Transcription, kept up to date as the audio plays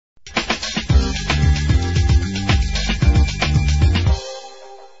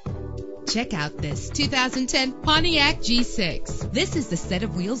Check out this 2010 Pontiac G6. This is the set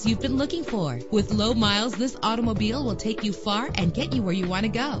of wheels you've been looking for. With low miles, this automobile will take you far and get you where you want to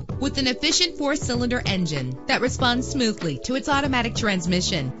go. With an efficient 4-cylinder engine that responds smoothly to its automatic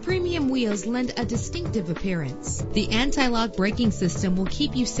transmission, premium wheels lend a distinctive appearance. The anti-lock braking system will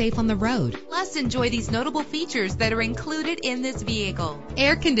keep you safe on the road. Plus, enjoy these notable features that are included in this vehicle: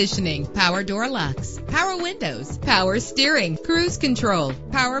 air conditioning, power door locks, power windows, power steering, cruise control,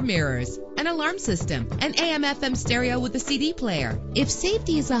 power mirrors, an alarm system, an AM/FM stereo with a CD player. If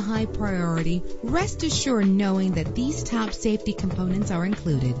safety is a high priority, rest assured knowing that these top safety components are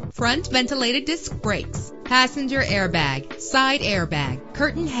included: front ventilated disc brakes, passenger airbag, side airbag,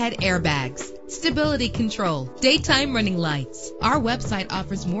 curtain head airbags, stability control, daytime running lights. Our website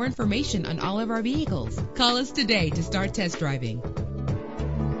offers more information on all of our vehicles. Call us today to start test driving.